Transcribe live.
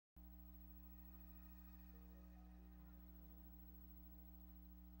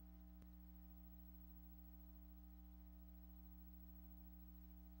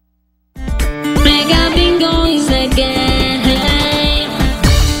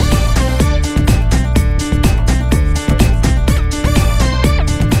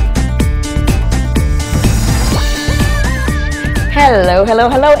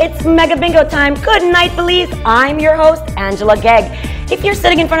hello. It's Mega Bingo time. Good night, Belize. I'm your host, Angela Gegg. If you're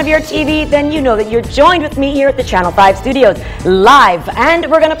sitting in front of your TV, then you know that you're joined with me here at the Channel 5 studios, live, and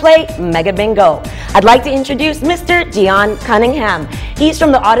we're going to play Mega Bingo. I'd like to introduce Mr. Dion Cunningham. He's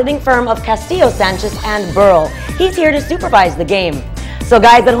from the auditing firm of Castillo, Sanchez and Burrell. He's here to supervise the game. So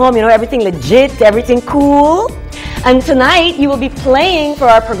guys at home, you know, everything legit, everything cool. And tonight, you will be playing for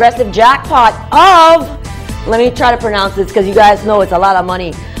our progressive jackpot of, let me try to pronounce this because you guys know it's a lot of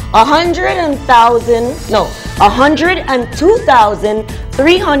money.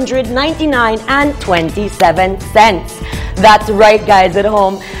 $102,399.27. That's right, guys at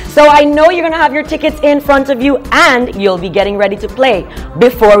home. So I know you're going to have your tickets in front of you and you'll be getting ready to play.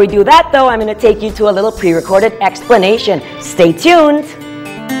 Before we do that, though, I'm going to take you to a little pre-recorded explanation. Stay tuned.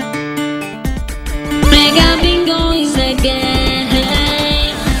 Mega Bingo is a game.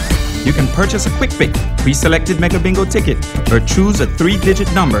 You can purchase a Quick Pick pre-selected Mega Bingo ticket or choose a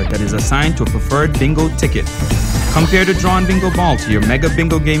 3-digit number that is assigned to a preferred bingo ticket. Compare the drawn bingo ball to your Mega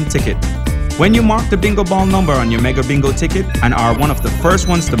Bingo game ticket. When you mark the bingo ball number on your Mega Bingo ticket and are one of the first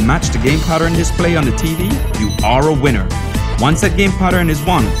ones to match the game pattern display on the TV, you are a winner. Once that game pattern is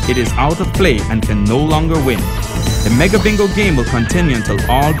won, it is out of play and can no longer win. The Mega Bingo game will continue until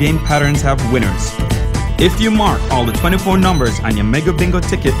all game patterns have winners. If you mark all the 24 numbers on your Mega Bingo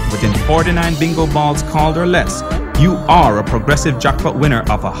ticket within 49 bingo balls called or less, you are a progressive jackpot winner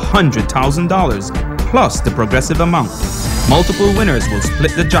of $100,000 plus the progressive amount. Multiple winners will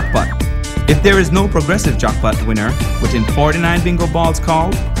split the jackpot. If there is no progressive jackpot winner within 49 bingo balls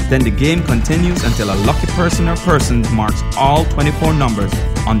called, then the game continues until a lucky person or persons marks all 24 numbers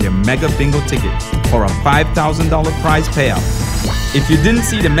on their Mega Bingo ticket for a $5,000 prize payout. If you didn't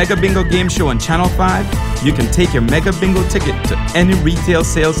see the Mega Bingo game show on Channel 5, you can take your Mega Bingo ticket to any retail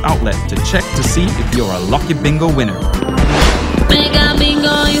sales outlet to check to see if you're a lucky bingo winner. Mega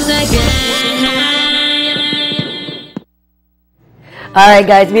Bingo is a game. Alright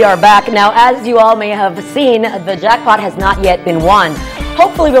guys, we are back. Now, as you all may have seen, the jackpot has not yet been won.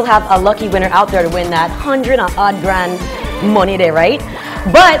 Hopefully we'll have a lucky winner out there to win that 100-odd grand money there, right?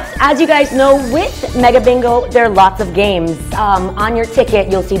 But as you guys know, with Mega Bingo, there are lots of games. On your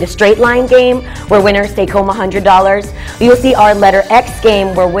ticket, you'll see the straight line game where winners take home $100. You'll see our letter X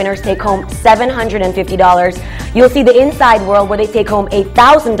game where winners take home $750. You'll see the inside world where they take home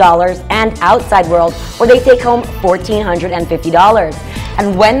 $1,000 and outside world where they take home $1,450.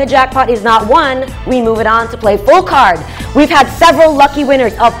 And when the jackpot is not won, we move it on to play full card. We've had several lucky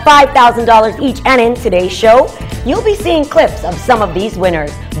winners of $5,000 each, and in today's show, you'll be seeing clips of some of these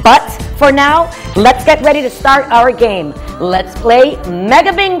winners. But for now, let's get ready to start our game. Let's play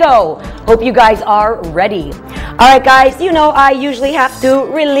Mega Bingo. Hope you guys are ready. All right, guys, you know I usually have to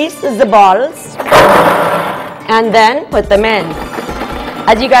release the balls and then put them in.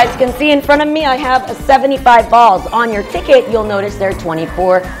 As you guys can see in front of me, I have 75 balls. On your ticket, you'll notice there are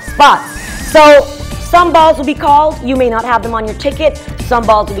 24 spots. So some balls will be called, you may not have them on your ticket. Some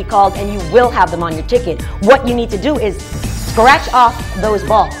balls will be called and you will have them on your ticket. What you need to do is scratch off those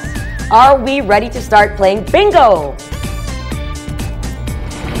balls. Are we ready to start playing bingo?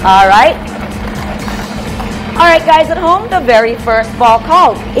 All right. All right, guys at home, the very first ball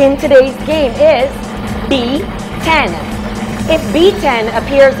called in today's game is B10. If B10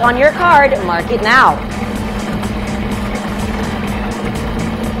 appears on your card, mark it now.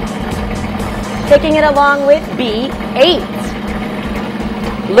 Taking it along with B8.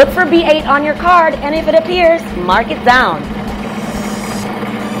 Look for B8 on your card, and if it appears, mark it down.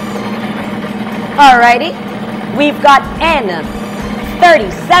 Alrighty, we've got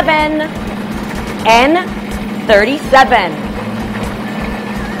N37. N37.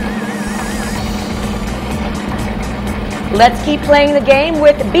 Let's keep playing the game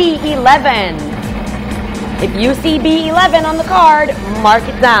with B11. If you see B11 on the card, mark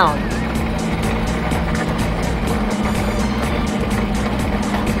it down.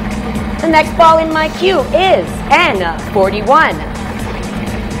 The next ball in my queue is N41.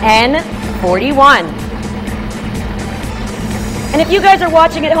 N41. And if you guys are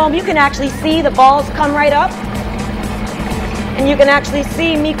watching at home, you can actually see the balls come right up. And you can actually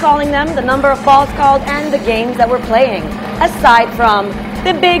see me calling them, the number of balls called, and the games that we're playing. Aside from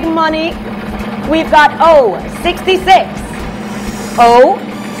the big money, we've got O66.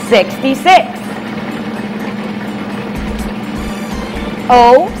 O66.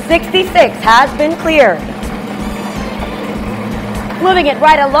 O66 has been cleared. Moving it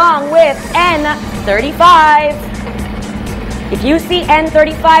right along with N35. If you see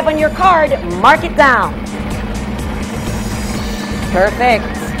N35 on your card, mark it down. Perfect.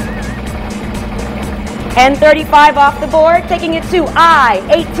 N35 off the board, taking it to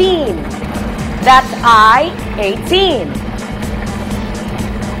I-18. That's I-18.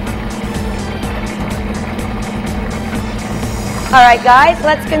 All right, guys,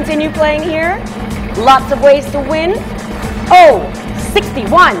 let's continue playing here. Lots of ways to win.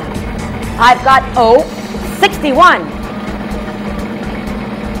 O-61. I've got O-61.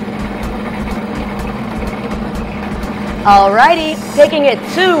 Alrighty, taking it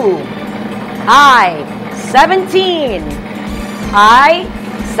to I-17.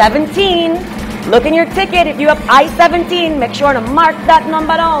 I-17. Look in your ticket. If you have I-17, make sure to mark that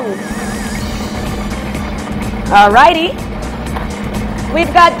number down. Alrighty.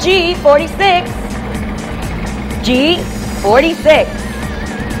 We've got G46. G46.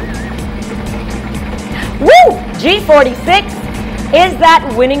 Woo! G46 is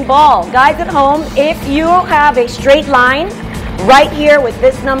that winning ball. Guys at home, if you have a straight line right here with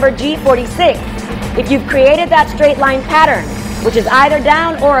this number G46, if you've created that straight line pattern, which is either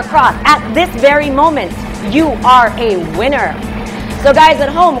down or across, at this very moment, you are a winner. So guys at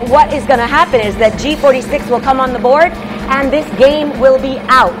home, what is going to happen is that G46 will come on the board and this game will be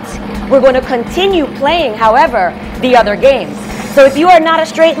out. We're going to continue playing, however, the other games. So if you are not a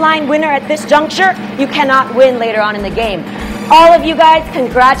straight line winner at this juncture, you cannot win later on in the game. All of you guys,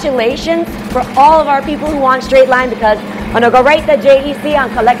 congratulations for all of our people who want straight line, because I'm going to go right to JEC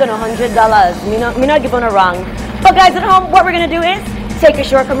and collect $100. Me not giving a wrong. But guys at home, what we're going to do is take a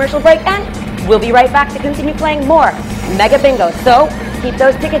short commercial break and we'll be right back to continue playing more Mega Bingo. So keep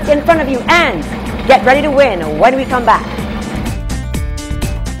those tickets in front of you and get ready to win when we come back.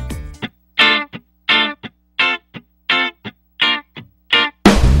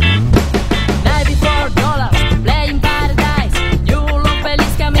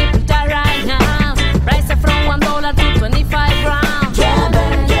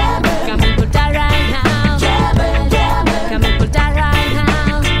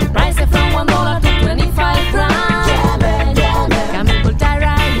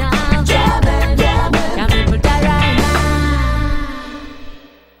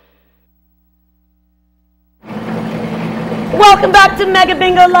 Welcome back to Mega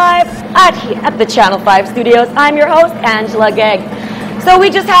Bingo Live at the Channel 5 studios. I'm your host, Angela Gegg. So we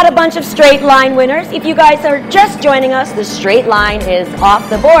just had a bunch of straight line winners. If you guys are just joining us, the straight line is off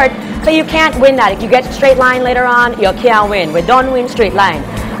the board, so you can't win that. If you get straight line later on, you can't win. We don't win straight line.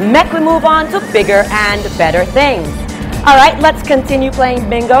 Make we move on to bigger and better things. All right, let's continue playing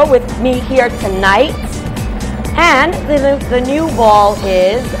bingo with me here tonight. And the new ball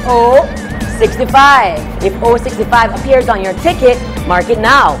is 65. If 65 appears on your ticket, mark it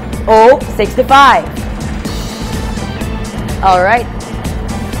now. 65. All right.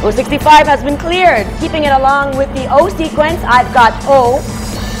 65 has been cleared. Keeping it along with the O sequence, I've got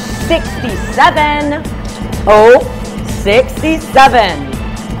 67. 67.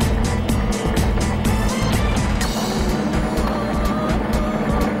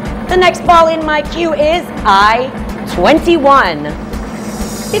 The next ball in my queue is I-21.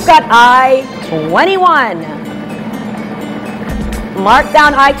 We've got I-21. Mark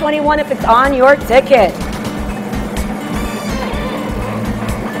down I-21 if it's on your ticket.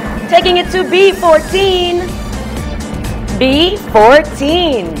 Taking it to B-14.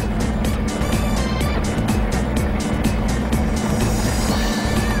 B-14.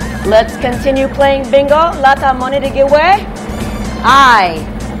 Let's continue playing bingo. Lot of money to give away.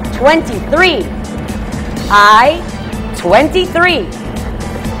 I-23. I-23.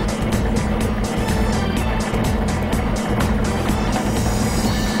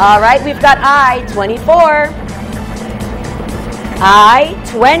 All right, we've got I-24.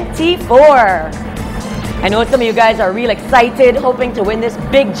 I-24. I know some of you guys are real excited, hoping to win this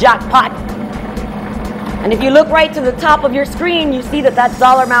big jackpot. And if you look right to the top of your screen, you see that that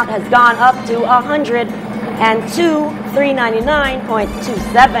dollar amount has gone up to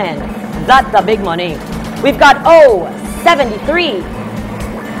 $102,399.27. That's the big money. We've got O-73.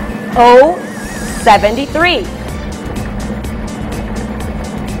 O-73.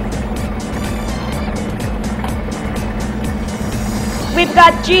 We've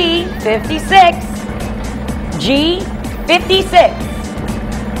got G56. G56.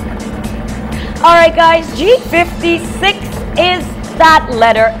 All right, guys, G56 is that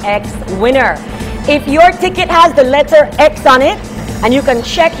letter X winner. If your ticket has the letter X on it, and you can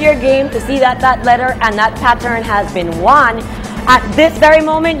check your game to see that that letter and that pattern has been won, at this very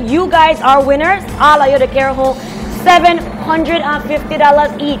moment, you guys are winners. All of you to care home,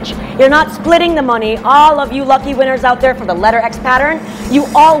 $750 each. You're not splitting the money. All of you lucky winners out there for the letter X pattern, you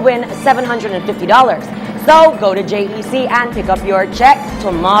all win $750. So go to JEC and pick up your check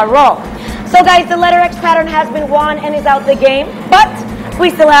tomorrow. So guys, the letter X pattern has been won and is out the game, but we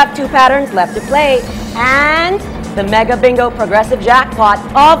still have 2 patterns left to play. And the Mega Bingo Progressive Jackpot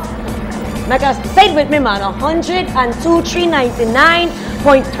of, say it with me man,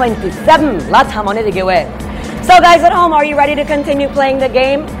 102,399.27. Lots of money to give away. So guys at home, are you ready to continue playing the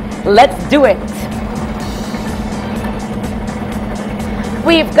game? Let's do it.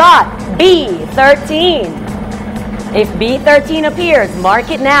 We've got B13. If B13 appears, mark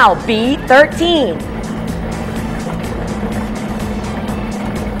it now, B13.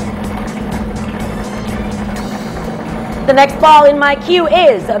 The next ball in my queue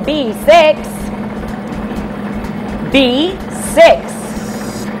is B6. B6.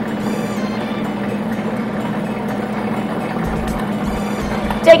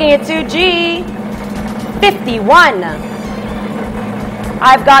 Taking it to G51.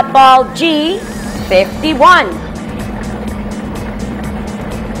 I've got ball G51.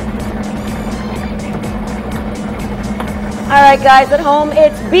 Alright guys at home,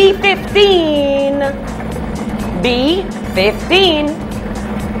 it's B15. B15.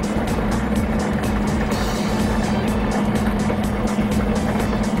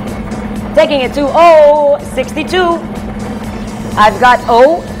 Taking it to O62. I've got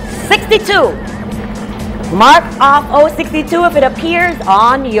O62. Mark off O62 if it appears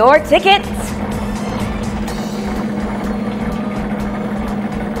on your ticket.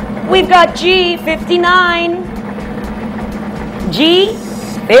 We've got G59.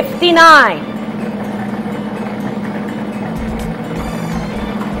 G59.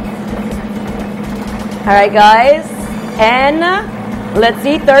 Alright guys, N, let's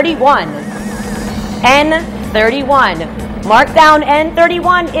see, 31. N31. Mark down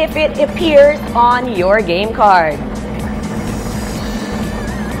N31 if it appears on your game card.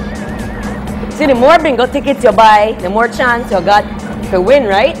 See, the more bingo tickets you buy, the more chance you got to win,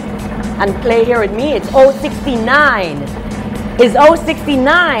 right? And play here with me, it's 069. Is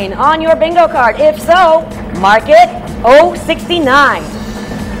 069 on your bingo card? If so, mark it 069.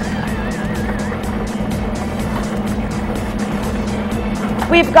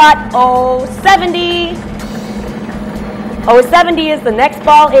 We've got 070. 070 is the next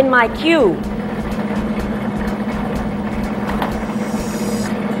ball in my queue.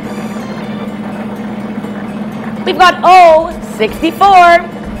 We've got 064.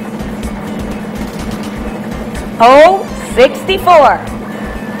 064.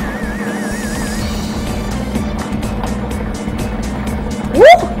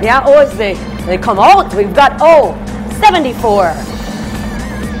 Woo! Yeah, O's they come out. We've got 074.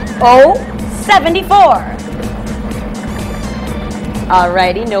 074.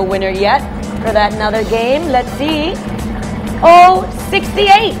 Alrighty, no winner yet for that another game. Let's see.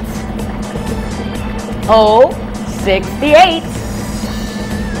 068. 068.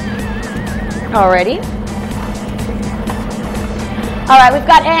 Alrighty. Alright, we've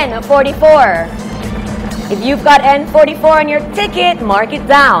got N44. If you've got N44 on your ticket, mark it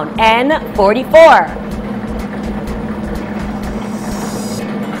down. N44.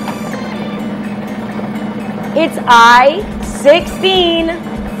 It's I-16.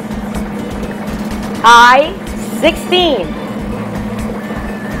 I-16.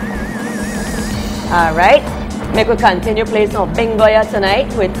 Alright. Make we continue playing some bingo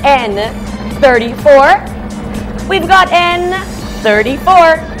tonight with N34. We've got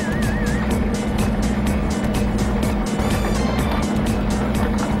N34.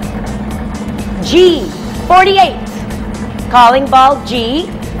 G48. Calling ball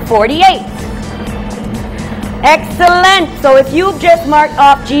G48. Excellent. So if you've just marked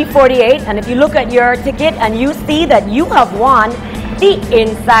off G48 and if you look at your ticket and you see that you have won the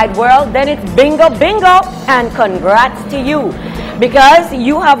Inside World, then it's bingo bingo and congrats to you because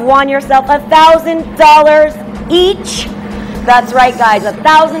you have won yourself $1,000 each. That's right guys,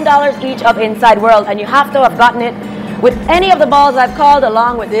 $1,000 each of Inside World, and you have to have gotten it with any of the balls I've called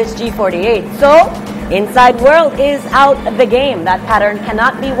along with this G48. So Inside World is out of the game. That pattern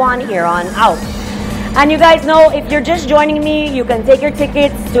cannot be won here on out. And you guys know, if you're just joining me, you can take your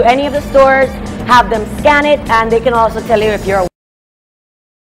tickets to any of the stores, have them scan it, and they can also tell you if you're a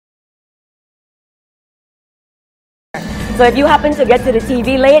So if you happen to get to the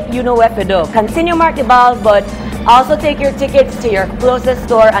TV late, you know what to do. Continue mark the balls, but also take your tickets to your closest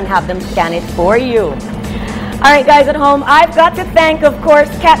store and have them scan it for you. Alright guys at home, I've got to thank, of course,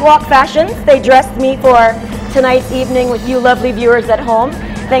 Catwalk Fashions. They dressed me for tonight's evening with you lovely viewers at home.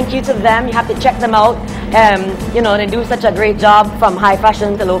 Thank you to them. You have to check them out. You know, they do such a great job from high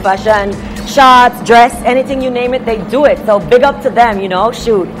fashion to low fashion. Shots, dress, anything you name it, they do it. So big up to them, you know,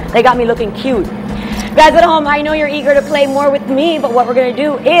 shoot. They got me looking cute. Guys at home, I know you're eager to play more with me, but what we're going to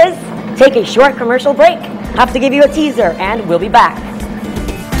do is take a short commercial break. Have to give you a teaser, and we'll be back.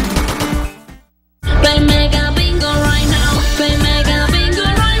 Play Mega Bingo right now. Play Mega Bingo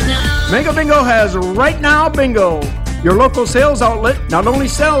right now. Mega Bingo has Right Now Bingo. Your local sales outlet not only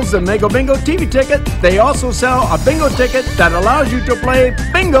sells the Mega Bingo TV ticket, they also sell a bingo ticket that allows you to play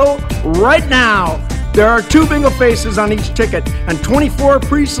bingo right now. There are 2 bingo faces on each ticket and 24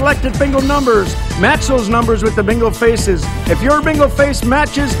 pre-selected bingo numbers. Match those numbers with the bingo faces. If your bingo face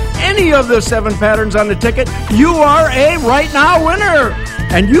matches any of the 7 patterns on the ticket, you are a Right Now winner.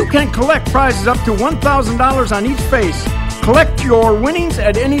 And you can collect prizes up to $1,000 on each face. Collect your winnings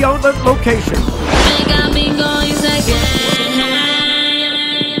at any outlet location. Mega Bingo is a game.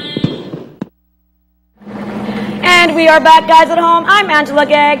 And we are back, guys, at home. I'm Angela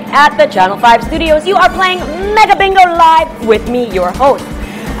Gegg at the Channel 5 studios. You are playing Mega Bingo live with me, your host.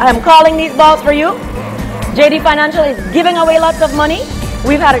 I'm calling these balls for you. JD Financial is giving away lots of money.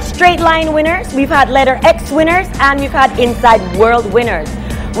 We've had a straight line winners, we've had letter X winners, and we've had inside world winners.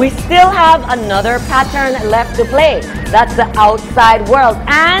 We still have another pattern left to play. That's the outside world.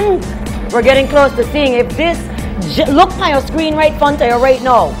 And we're getting close to seeing if this, look on your screen right front of you right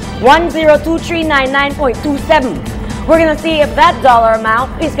now, 102399.27. We're going to see if that dollar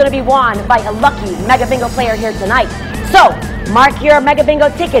amount is going to be won by a lucky Mega Bingo player here tonight. So, mark your Mega Bingo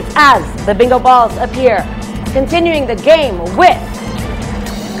tickets as the bingo balls appear. Continuing the game with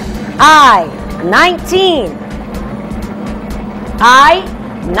I-19.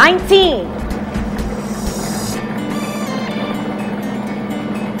 I-19.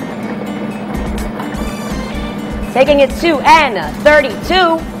 Taking it to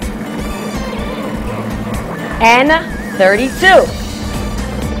N32. N32.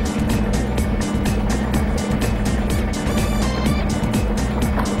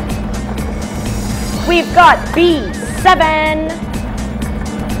 We've got B7.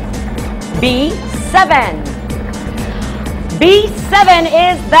 B7. B7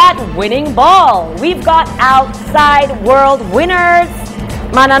 is that winning ball. We've got outside world winners.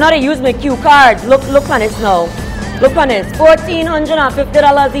 Man, I know they use my cue cards. Look on this now. Look on this.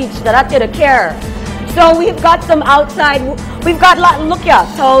 $1,450 each. That's you to care. So we've got some outside. We've got, look here,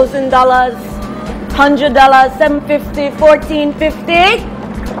 $1,000, $100, $750,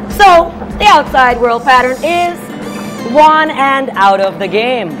 $1,450. So the outside world pattern is won and out of the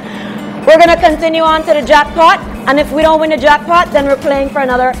game. We're going to continue on to the jackpot. And if we don't win the jackpot, then we're playing for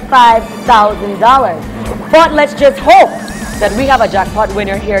another $5,000. But let's just hope that we have a jackpot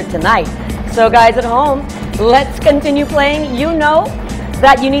winner here tonight. So guys at home, let's continue playing. You know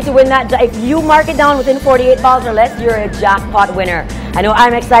that you need to win that. If you mark it down within 48 balls or less, you're a jackpot winner. I know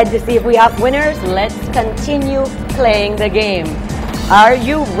I'm excited to see if we have winners. Let's continue playing the game. Are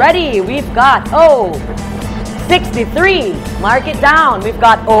you ready? We've got 63. Mark it down. We've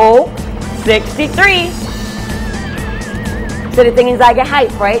got 63. So the thing is, I get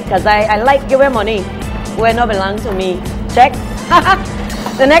hype, right? Because I like giving money when it don't belong to me. Check.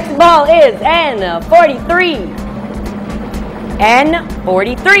 The next ball is N43.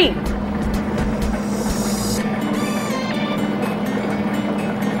 N43.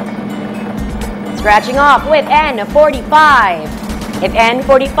 Scratching off with N45. If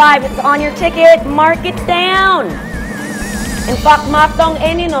N45 is on your ticket, mark it down. In fact, mark down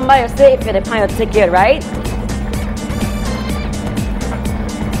any number you say if it's on your ticket, right?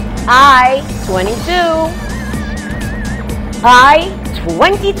 I-22.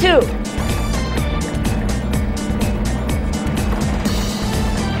 I-22.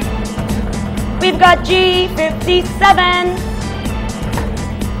 We've got G57.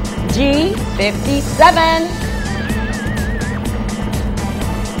 G57.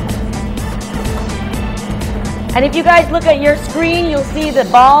 And if you guys look at your screen, you'll see the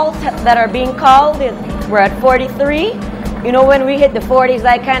balls that are being called. We're at 43. You know, when we hit the 40s,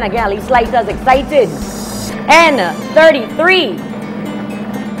 I kind of get at least like us excited. N33.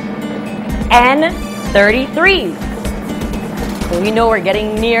 N33. So we know we're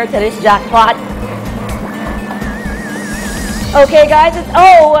getting near to this jackpot. Okay, guys, it's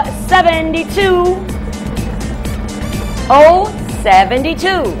 072.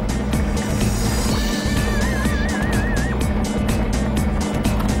 072.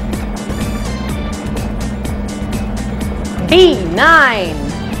 B9.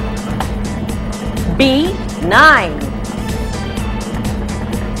 B9.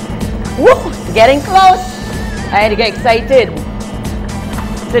 Woo! Getting close. I had to get excited.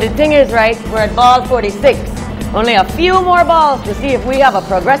 So the thing is, right, we're at ball 46. Only a few more balls to see if we have a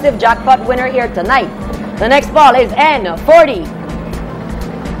progressive jackpot winner here tonight. The next ball is N40.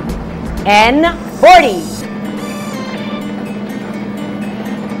 N40.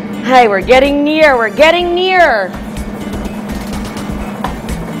 Hey, we're getting near. We're getting near.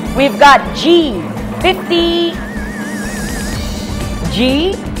 We've got G50.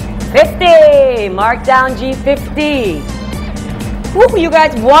 G50. Mark down G50. Woo, you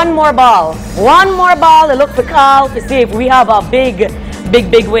guys, one more ball. One more ball to look for call to see if we have a big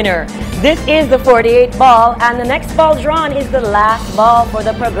winner. This is the 48 ball, and the next ball drawn is the last ball for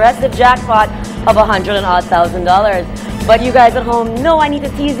the progressive jackpot of $100,000. But you guys at home know I need to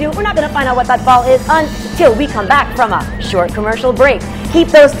tease you. We're not going to find out what that ball is until we come back from a short commercial break. Keep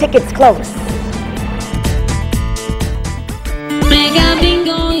those tickets close. Mega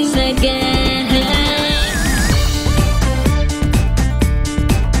Bingo is again.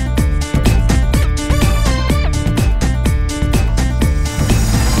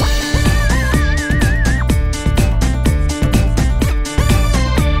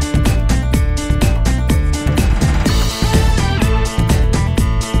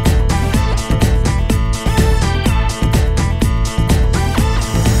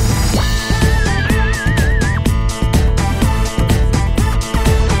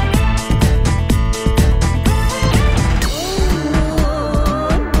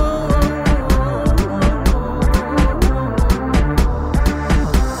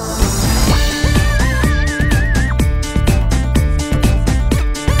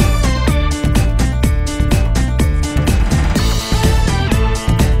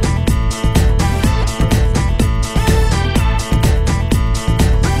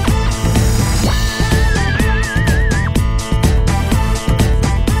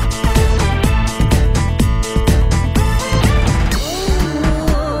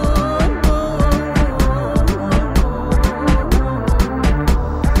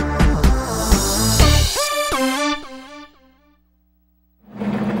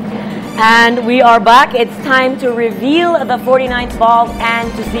 And we are back. It's time to reveal the 49th ball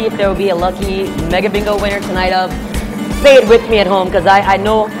and to see if there will be a lucky Mega Bingo winner tonight of, say it with me at home because I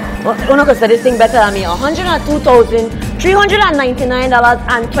know, I'm not going to say this thing better than me,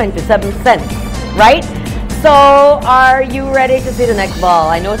 $102,399.27, right? So are you ready to see the next ball?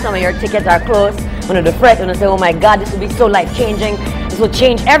 I know some of your tickets are close. One of the fret, and I say, oh my God, this will be so life-changing. This will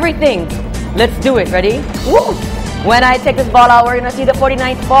change everything. Let's do it. Ready? Woo! When I take this ball out, we're going to see the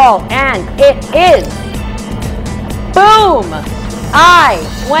 49th ball, and it is, boom,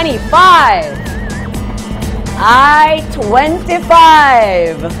 I-25.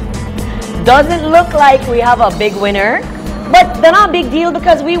 I-25. Doesn't look like we have a big winner, but they're not a big deal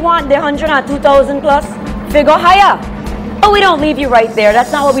because we want the 102,000 plus figure higher. But we don't leave you right there.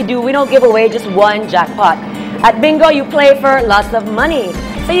 That's not what we do. We don't give away just one jackpot. At Bingo, you play for lots of money.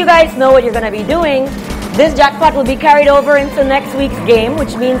 So you guys know what you're going to be doing. This jackpot will be carried over into next week's game,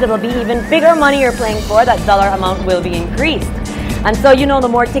 which means it'll be even bigger money you're playing for. That dollar amount will be increased. And so you know the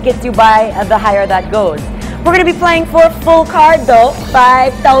more tickets you buy, the higher that goes. We're going to be playing for full card though,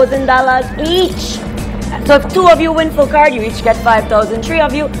 $5,000 each. So if two of you win full card, you each get $5,000. Three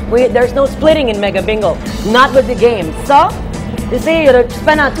of you, there's no splitting in Mega Bingo, not with the game. So you see, you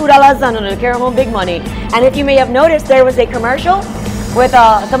spend $2 on it, carry home big money. And if you may have noticed, there was a commercial with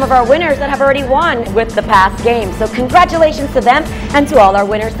some of our winners that have already won with the past game. So congratulations to them and to all our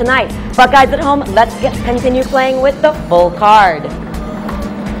winners tonight. But guys at home, let's continue playing with the full card.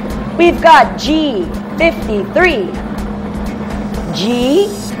 We've got G53.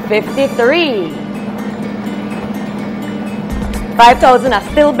 G53. 5,000 are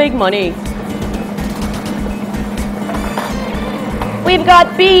still big money. We've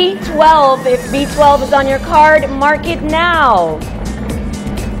got B12. If B12 is on your card, mark it now.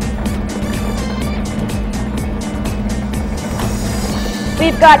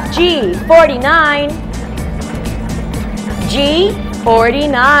 We've got G49.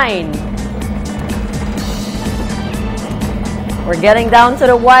 G49. We're getting down to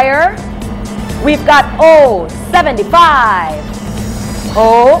the wire. We've got O75.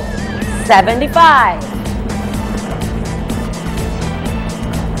 O75.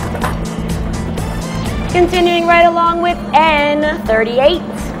 Continuing right along with N38.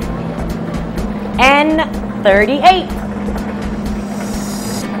 N38.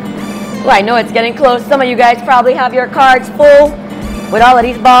 Well, I know it's getting close. Some of you guys probably have your cards full with all of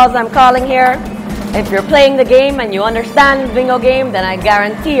these balls I'm calling here. If you're playing the game and you understand the bingo game, then I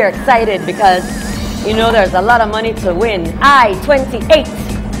guarantee you're excited because you know there's a lot of money to win. I-28.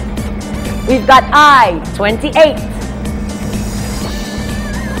 We've got I-28.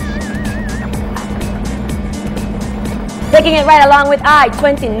 Taking it right along with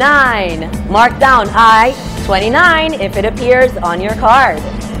I-29. Mark down I-29 if it appears on your card.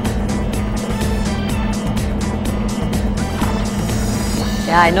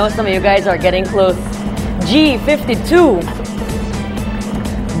 Yeah, I know some of you guys are getting close. G52.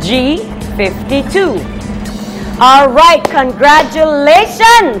 G52. All right,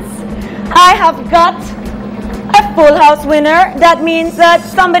 congratulations. I have got a full house winner. That means that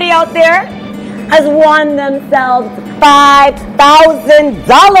somebody out there has won themselves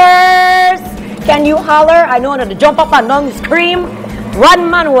 $5,000. Can you holler? I know to jump up and down, scream. Run,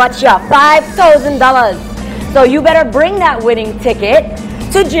 man, watch ya. $5,000. So you better bring that winning ticket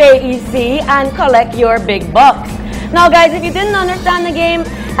to JEC and collect your big bucks. Now, guys, if you didn't understand the game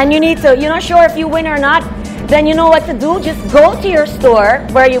and you need to, you're not sure if you win or not, then you know what to do. Just go to your store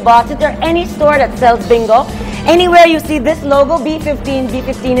where you bought it or any store that sells bingo. Anywhere you see this logo, B15,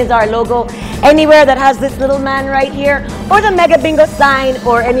 B15 is our logo. Anywhere that has this little man right here, or the Mega Bingo sign,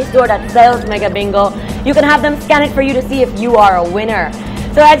 or any store that sells Mega Bingo, you can have them scan it for you to see if you are a winner.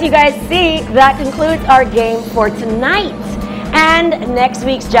 So as you guys see, that concludes our game for tonight. And next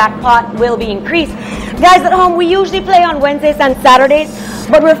week's jackpot will be increased. Guys at home, we usually play on Wednesdays and Saturdays,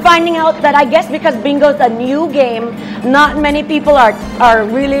 but we're finding out that I guess because bingo's a new game, not many people are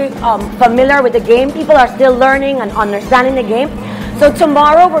really familiar with the game. People are still learning and understanding the game. So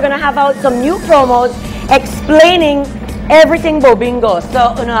tomorrow we're going to have out some new promos explaining everything about bingo.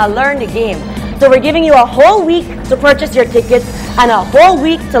 So learn the game. So we're giving you a whole week to purchase your tickets and a whole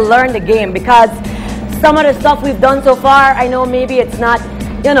week to learn the game, because some of the stuff we've done so far, I know maybe it's not,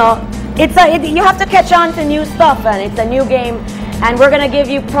 you have to catch on to new stuff, and it's a new game. And we're going to give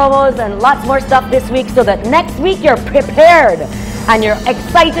you promos and lots more stuff this week so that next week you're prepared and you're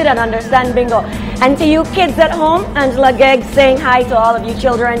excited and understand bingo. And to you kids at home, Angela Gegg saying hi to all of you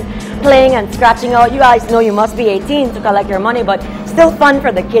children playing and scratching out. You guys know you must be 18 to collect your money, but still fun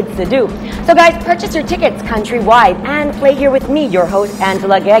for the kids to do. So guys, purchase your tickets countrywide and play here with me, your host,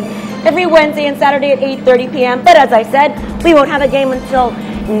 Angela Gegg, every Wednesday and Saturday at 8:30 p.m. But as I said, we won't have a game until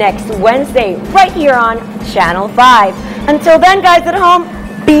next Wednesday, right here on Channel 5. Until then, guys at home,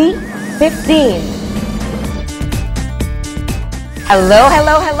 be 15. Hello,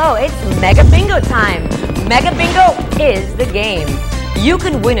 hello, hello. It's Mega Bingo time. Mega Bingo is the game. You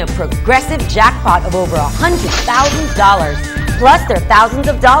can win a progressive jackpot of over $100,000. Plus, there are thousands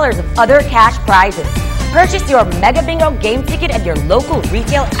of dollars of other cash prizes. Purchase your Mega Bingo game ticket at your local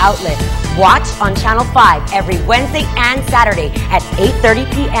retail outlet. Watch on Channel 5 every Wednesday and Saturday at 8:30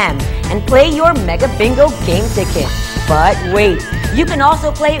 p.m. and play your Mega Bingo game ticket. But wait, you can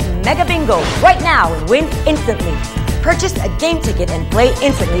also play Mega Bingo right now and win instantly. Purchase a game ticket and play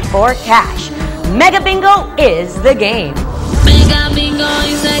instantly for cash. Mega Bingo is the game. Mega Bingo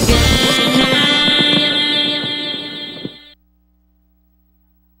is a game.